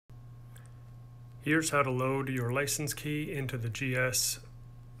Here's how to load your license key into the GS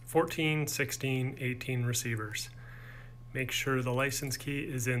 14, 16, 18 receivers. Make sure the license key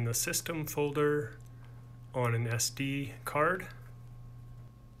is in the system folder on an SD card.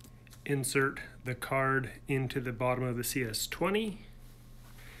 Insert the card into the bottom of the CS20.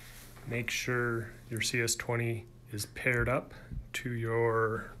 Make sure your CS20 is paired up to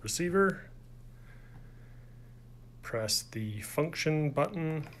your receiver. Press the function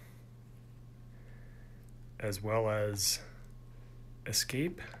button as well as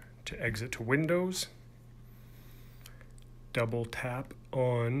escape to exit to Windows. Double tap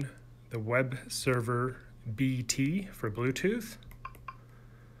on the web server BT for Bluetooth.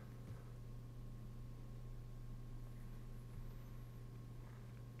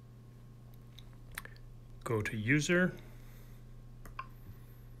 Go to User.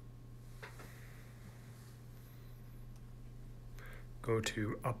 Go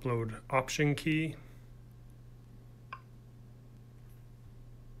to Upload Option Key.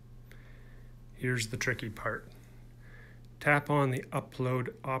 Here's the tricky part. Tap on the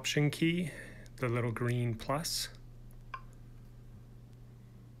Upload Option Key, the little green plus.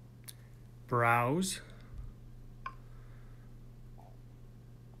 Browse.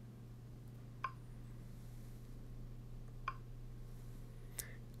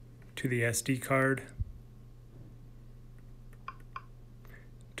 To the SD card.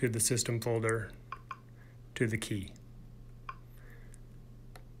 To the system folder. To the key.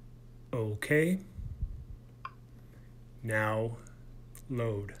 OK. Now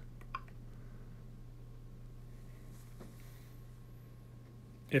load.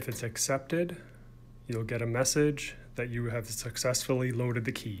 If it's accepted, you'll get a message that you have successfully loaded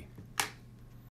the key.